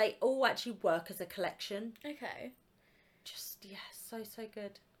 but they all actually work as a collection. Okay. Just so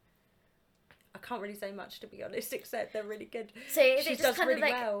good. I can't really say much, to be honest, except they're really good. So is She it just does kind really of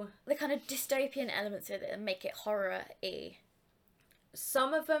like well. the kind of dystopian elements of it that make it horror-y?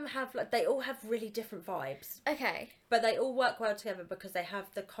 Some of them have they all have really different vibes, Okay. but they all work well together because they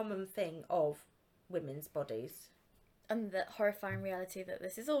have the common thing of women's bodies. And the horrifying reality that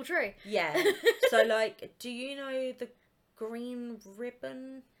this is all true. Yeah. So like, do you know the Green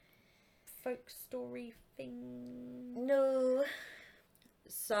Ribbon folk story thing? No.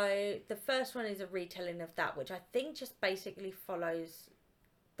 So the first one is a retelling of that, which I think just basically follows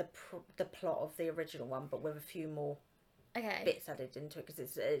the plot of the original one, but with a few more Okay. bits added into it,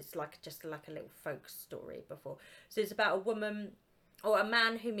 because it's like just like a little folk story before. So it's about a woman or a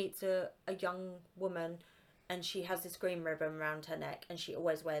man who meets a young woman, and she has this green ribbon around her neck, and she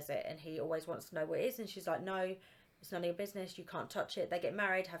always wears it, and he always wants to know what it is, and she's like, no, it's none of your business, you can't touch it. They get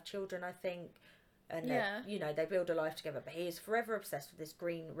married, have children, I think, and they build a life together, but he is forever obsessed with this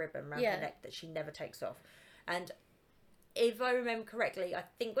green ribbon around her neck that she never takes off. And if I remember correctly, I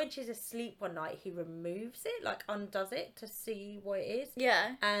think when she's asleep one night, he removes it, like undoes it to see what it is.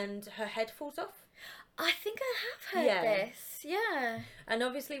 Yeah. And her head falls off. I think I have heard this. Yeah. And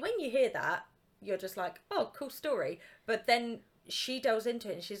obviously when you hear that, you're just like, oh, cool story. But then she delves into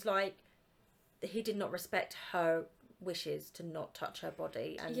it, and she's like, he did not respect her wishes to not touch her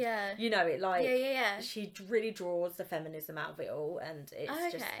body. And you know, it like she really draws the feminism out of it all, and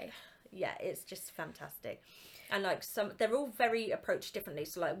it's just it's just fantastic. And like they're all very approached differently.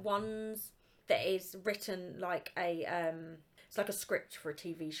 So like one's that is written like a it's like a script for a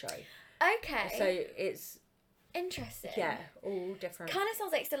TV show. Okay. So it's interesting. Yeah, all different. Kind of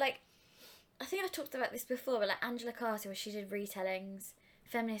sounds like, so like, I think I talked about this before, but like Angela Carter, where she did retellings,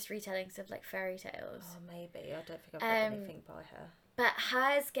 feminist retellings of like fairy tales. Oh, maybe. I don't think I've read anything by her. But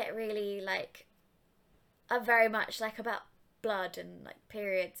hers get really like, are very much like about blood and like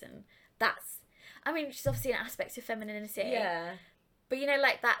periods, and that's, I mean, she's obviously an aspect of femininity. Yeah. But you know,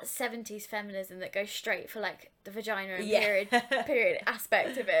 like that 70s feminism that goes straight for like the vagina and period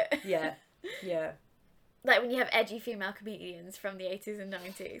aspect of it. Yeah. Yeah. Like when you have edgy female comedians from the 80s and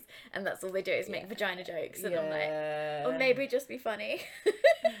 90s, and that's all they do is make vagina jokes, and I'm like, or maybe just be funny.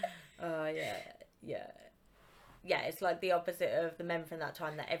 Oh, yeah, it's like the opposite of the men from that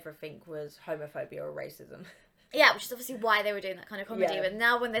time, that everything was homophobia or racism. Yeah, which is obviously why they were doing that kind of comedy. Yeah. But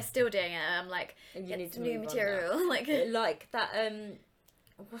now when they're still doing it, I'm like, You need to new move on material. now. like that,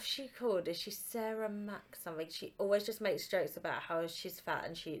 what's she called? Is she Sarah Mack something? She always just makes jokes about how she's fat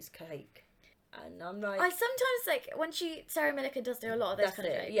and she eats cake. And I'm like, I sometimes like when Sarah Millican does do a lot of those kind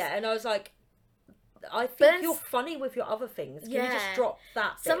of jokes. Yeah, and I was like, I think you're funny with your other things. Can you just drop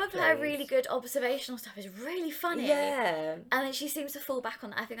that bit, Some of her please? really good observational stuff is really funny. Yeah. And then she seems to fall back on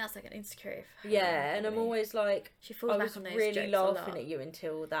that. I think that's like an insecurity of her. Yeah, and I'm always like, she falls back on those really jokes a lot. laughing at you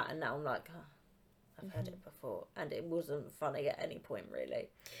until that, and now I'm like, oh, I've heard it before, and it wasn't funny at any point really.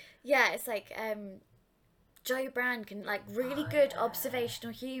 Yeah, it's like Joe Brand can like really good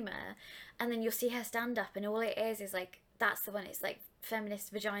observational humour, and then you'll see her stand up, and all it is like, that's the one. It's like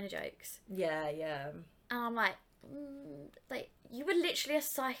feminist vagina jokes. Yeah, yeah. And I'm like, like, you were literally a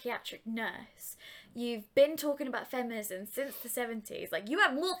psychiatric nurse. You've been talking about feminism since the 70s. Like, you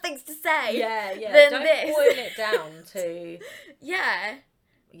have more things to say than Don't this. boil it down to... Yeah.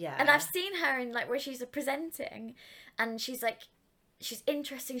 Yeah. And I've seen her in, like, where she's presenting, and she's, like, she's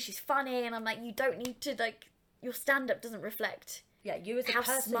interesting, she's funny, and I'm like, you don't need to, like, your stand-up doesn't reflect Yeah, you as a how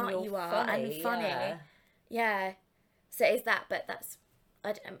person, smart you're you are funny, and funny. Yeah. So it is that, but that's...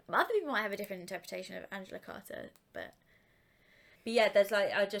 other people might have a different interpretation of Angela Carter, but yeah, there's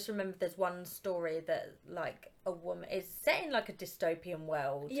like, I just remember there's one story that like a woman is set in like a dystopian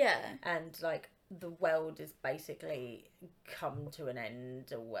world. yeah. And like the world is basically come to an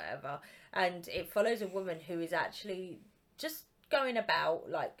end or whatever. And it follows a woman who is actually just going about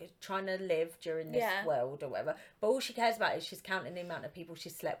like trying to live during this world or whatever, but all she cares about is she's counting the amount of people she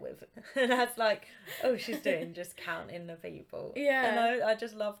slept with. And that's like all she's doing, just counting the people. And I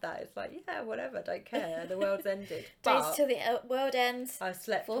just love that. It's like, yeah, whatever, don't care, the world's ended. Days till the world ends. I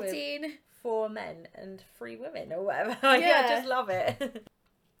slept 14 with 4 men and 3 women or whatever. I just love it.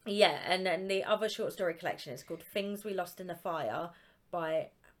 Yeah, and then the other short story collection is called Things We Lost in the Fire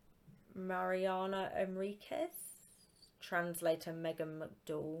by Mariana Enriquez. Translator Megan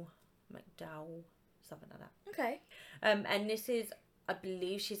McDowell, something like that. Okay. And this is, I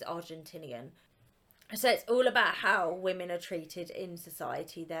believe she's Argentinian. So it's all about how women are treated in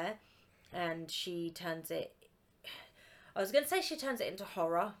society there. And she turns it, I was going to say she turns it into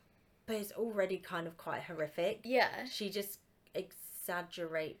horror, but it's already kind of quite horrific. Yeah. She just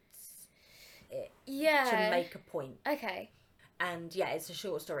exaggerates it Yeah. to make a point. Okay. And yeah, it's a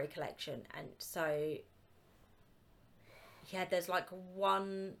short story collection. And so... yeah, there's like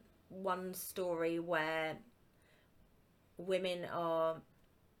one story where women are...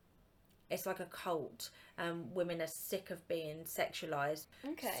 it's like a cult, and women are sick of being sexualized.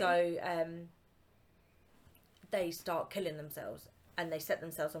 Okay. So they start killing themselves, and they set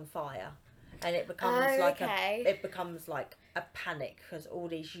themselves on fire, and it becomes it becomes like a panic because all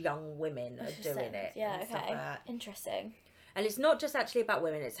these young women are doing it. Yeah. And stuff Okay. like that. Interesting. And it's not just actually about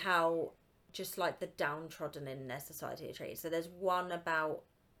women; it's how just like the downtrodden in their society are treated. So there's one about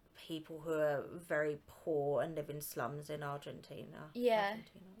people who are very poor and live in slums in Argentina. Yeah.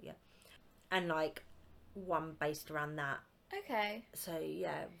 And like one based around that. Okay. So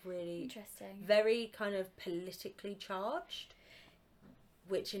yeah, really Interesting. very kind of politically charged,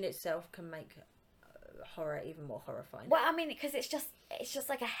 which in itself can make horror even more horrifying. Well, I mean, because it's just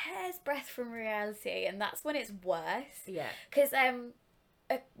like a hair's breadth from reality, and that's when it's worse. Yeah. Because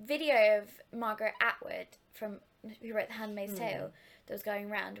a video of Margaret Atwood who wrote The Handmaid's Tale that was going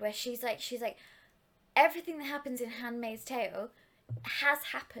around, where she's like everything that happens in Handmaid's Tale has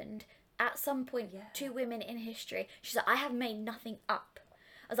happened at some point to women in history. She's like, I have made nothing up.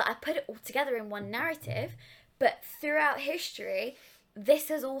 I was like, I put it all together in one narrative, but throughout history this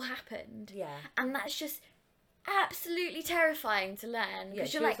has all happened. Yeah. And that's just absolutely terrifying to learn. Yeah,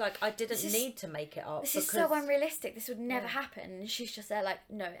 she was like, I didn't need to make it up. This is so unrealistic. This would never happen. And she's just there like,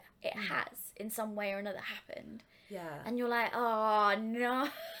 no, it has in some way or another happened. Yeah. And you're like, oh no.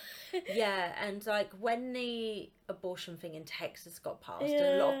 Yeah, and like when the abortion thing in Texas got passed,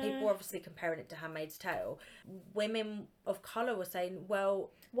 and a lot of people were obviously comparing it to Handmaid's Tale, women of colour were saying,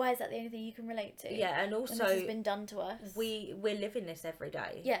 well... why is that the only thing you can relate to? Yeah, and also... this has been done to us. We're living this every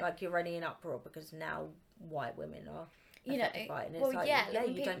day. Yeah. Like, you're only in uproar because now white women are you know, affected by it. And it's well, like, yeah,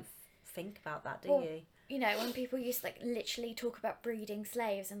 you don't think about that, do well, you? You know, when people used to, like, literally talk about breeding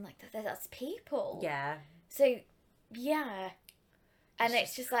slaves and, like, that's people. Yeah. So, yeah. And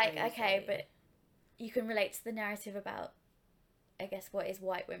it's just like, crazy. okay, but you can relate to the narrative about, I guess, what is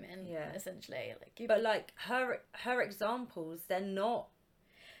white women, essentially. Like, But, like, her examples, they're not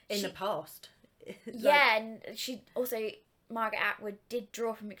in the past. Yeah, and she also... Margaret Atwood did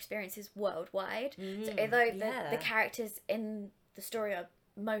draw from experiences worldwide. So although the characters in the story are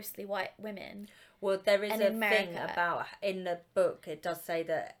mostly white women. Well, there is and a America, thing about, in the book, it does say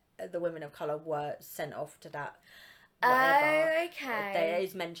that the women of colour were sent off to that whatever. Oh, okay. That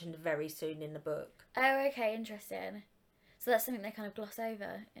is mentioned very soon in the book. Oh, okay, interesting. So that's something they kind of gloss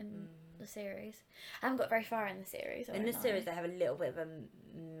over in the series. I haven't got very far in the series. In this series, they have a little bit of a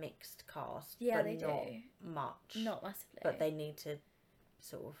mixed cast. Yeah, but they not do. much. Not massively. But they need to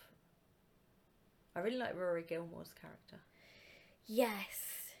sort of... I really like Rory Gilmore's character. Yes.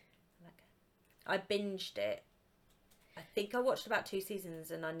 I binged it. I think I watched about 2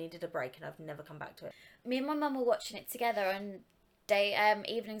 seasons and I needed a break and I've never come back to it. Me and my mum were watching it together on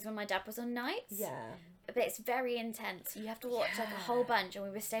evenings when my dad was on nights. Yeah. But it's very intense. You have to watch like a whole bunch, and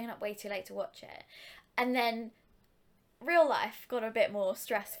we were staying up way too late to watch it. And then real life got a bit more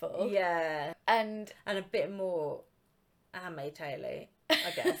stressful. Yeah. And a bit more Handmaid's Tale,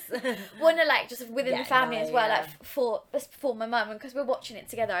 I guess. well, no, like just within Yeah, the family no, as well. yeah. Like for my mum, and because we're watching it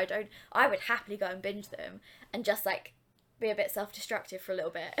together, I would happily go and binge them and just like be a bit self-destructive for a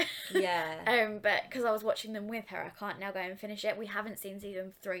little bit. Yeah. But because I was watching them with her, I can't now go and finish it. We haven't seen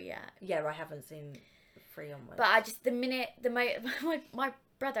season 3 yet. Yeah, I haven't seen 3 onwards. But I just my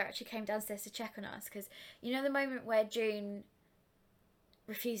brother actually came downstairs to check on us because you know the moment where June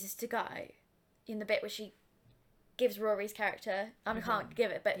refuses to go, in the bit where she gives Rory's character, I can't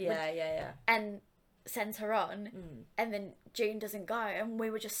give it, but yeah. and sends her on, and then June doesn't go, and we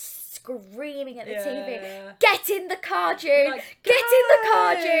were just screaming at the TV, "Get in the car, June! Like, get in the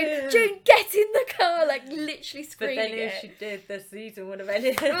car, go!" June! June, get in the car!" Like literally But screaming then it. if she did, the season would have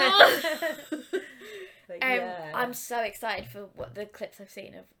ended. But yeah. I'm so excited for what the clips I've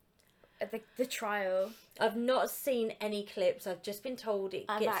seen of the trial. I've not seen any clips. I've just been told it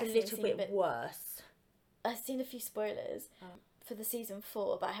I've gets a actually little seen a bit bit. worse. I've seen a few spoilers for the season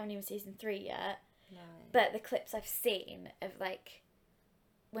 4, but I haven't even season 3 yet. No. But the clips I've seen of like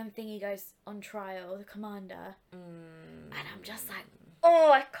when Thingy goes on trial, the commander, and I'm just like,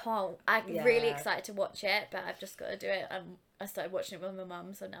 oh, I can't. I'm really excited to watch it, but I've just got to do it. I started watching it with my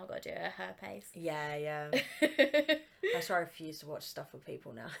mum, so now I've got to do it at her pace. Yeah. That's why I refuse to watch stuff with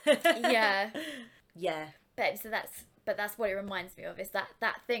people now. Yeah. Yeah. But that's what it reminds me of, is that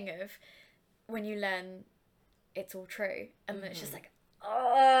thing of when you learn it's all true, and it's just like,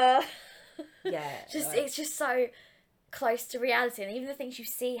 oh. Yeah. It's just so close to reality, and even the things you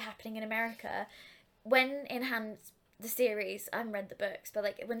see happening in America, when in Hands the series, I haven't read the books, but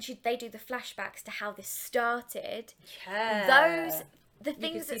like when they do the flashbacks to how this started, the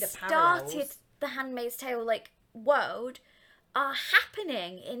things that started the Handmaid's Tale like world are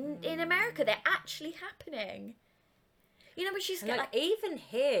happening in America. They're actually happening. You know, but she's like even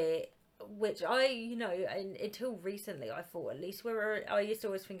here, which until recently I thought I used to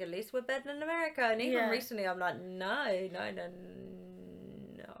always think at least we're better than America, and even recently I'm like no.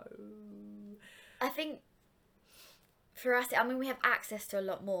 I think for us, I mean, we have access to a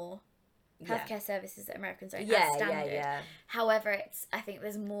lot more healthcare services that Americans don't have standard. Yeah. However, I think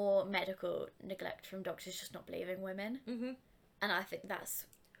there's more medical neglect from doctors just not believing women, and I think that's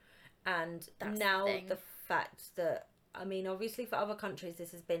now the thing. The fact that, I mean, obviously for other countries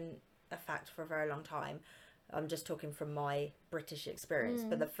this has been a fact for a very long time. I'm just talking from my British experience,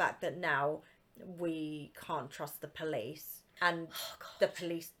 but the fact that now we can't trust the police, and the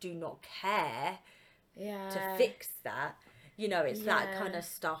police do not care to fix that. You know, it's that kind of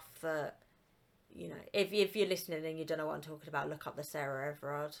stuff that, you know, if you're listening and you don't know what I'm talking about, look up the Sarah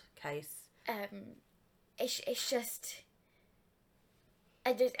Everard case. It's just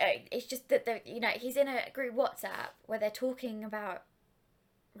that he's in a group WhatsApp where they're talking about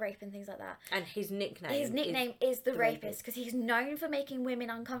rape and things like that, and his nickname is the rapist, because he's known for making women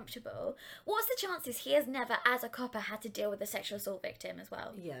uncomfortable. What's the chances he has never, as a copper, had to deal with a sexual assault victim as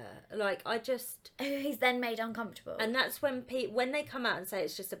well, who he's then made uncomfortable? And that's when when they come out and say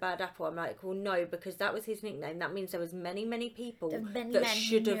it's just a bad apple, I'm like, well, no, because that was his nickname. That means there was many people that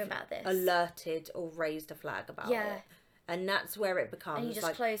should have alerted or raised a flag about it. And that's where it becomes, and you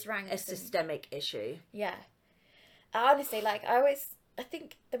just close ranks, a systemic issue. Yeah. Honestly, I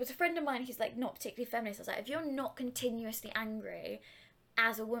think there was a friend of mine who's like not particularly feminist. I was like, if you're not continuously angry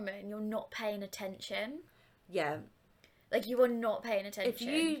as a woman, you're not paying attention. Yeah. Like, you are not paying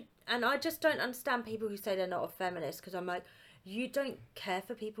attention. And I just don't understand people who say they're not a feminist, because I'm like, you don't care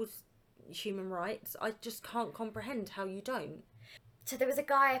for people's human rights. I just can't comprehend how you don't. So there was a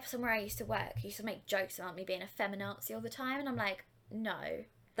guy somewhere I used to work who used to make jokes about me being a feminazi all the time, and I'm like, no.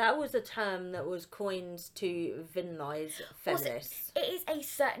 That was a term that was coined to villainize feminists. Also, it is a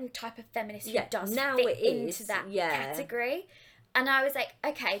certain type of feminist who does now fit it is, into that category. And I was like,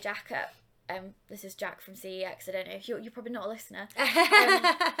 okay, Jack, this is Jack from CEX. I don't know if you're probably not a listener.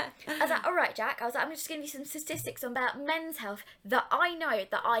 I was like, all right, Jack. I was like, I'm just giving you some statistics about men's health that I know,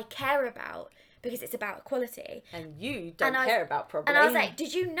 that I care about, because it's about equality. And you don't care about, probably. And I was like,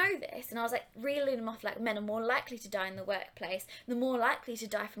 did you know this? And I was like, reeling them off, like, men are more likely to die in the workplace. They're more likely to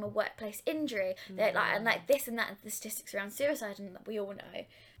die from a workplace injury. They're like, and like this and that, and the statistics around suicide, and we all know.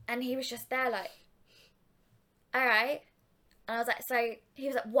 And he was just there like, all right. And I was like, so he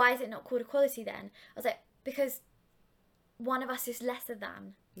was like, why is it not called equality then? I was like, because one of us is lesser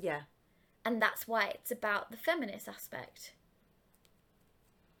than. Yeah. And that's why it's about the feminist aspect.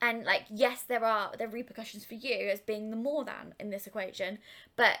 And like, yes, there are repercussions for you as being the more than in this equation,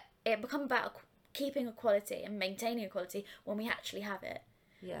 but it becomes about keeping equality and maintaining equality when we actually have it.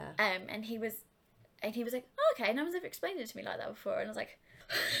 Yeah. And he was, And he was like, oh, okay, no one's ever explained it to me like that before. And I was like,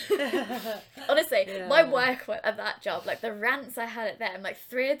 honestly, my work at that job, like the rants I had at them, like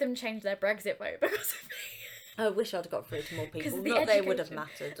 3 of them changed their Brexit vote because of me. I wish I'd got through to more people. The Not they would have education.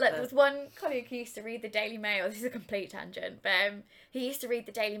 mattered. Like but... there was one colleague who used to read the Daily Mail. This is a complete tangent, but he used to read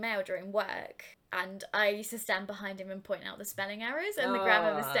the Daily Mail during work, and I used to stand behind him and point out the spelling errors and the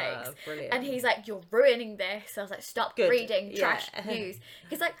grammar mistakes. Brilliant. And he's like, "You're ruining this." So I was like, "Stop reading trash news."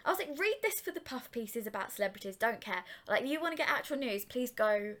 Because I was like, "Read this for the puff pieces about celebrities. Don't care. Like, you want to get actual news? Please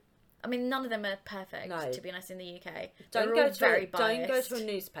go." I mean, none of them are perfect, to be honest, in the UK. Don't go to a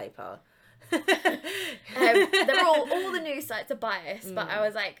newspaper. They're all the news sites are biased, but I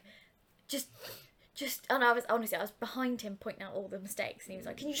was like, just, and I was behind him pointing out all the mistakes, and he was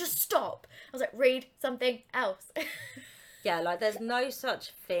like, "Can you just stop?" I was like, "Read something else." Yeah, like there's no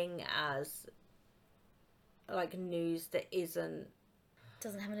such thing as like news that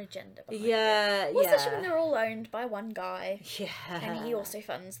doesn't have an agenda behind it. Well, especially when they're all owned by one guy. Yeah. And he also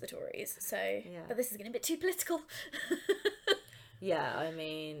funds the Tories, so... Yeah. But this is getting a bit too political. Yeah, I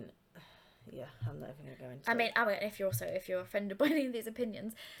mean... Yeah, I'm not even going to go into it. I mean, if you're offended by any of these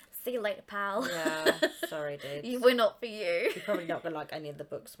opinions, see you later, pal. Yeah, sorry, dude. We're not for you. You're probably not going to like any of the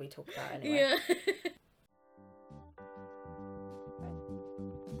books we talk about anyway. Yeah.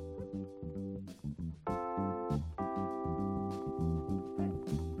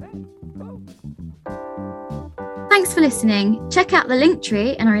 Thanks for listening. Check out the link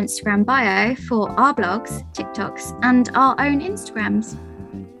tree in our Instagram bio for our blogs, TikToks, and our own Instagrams.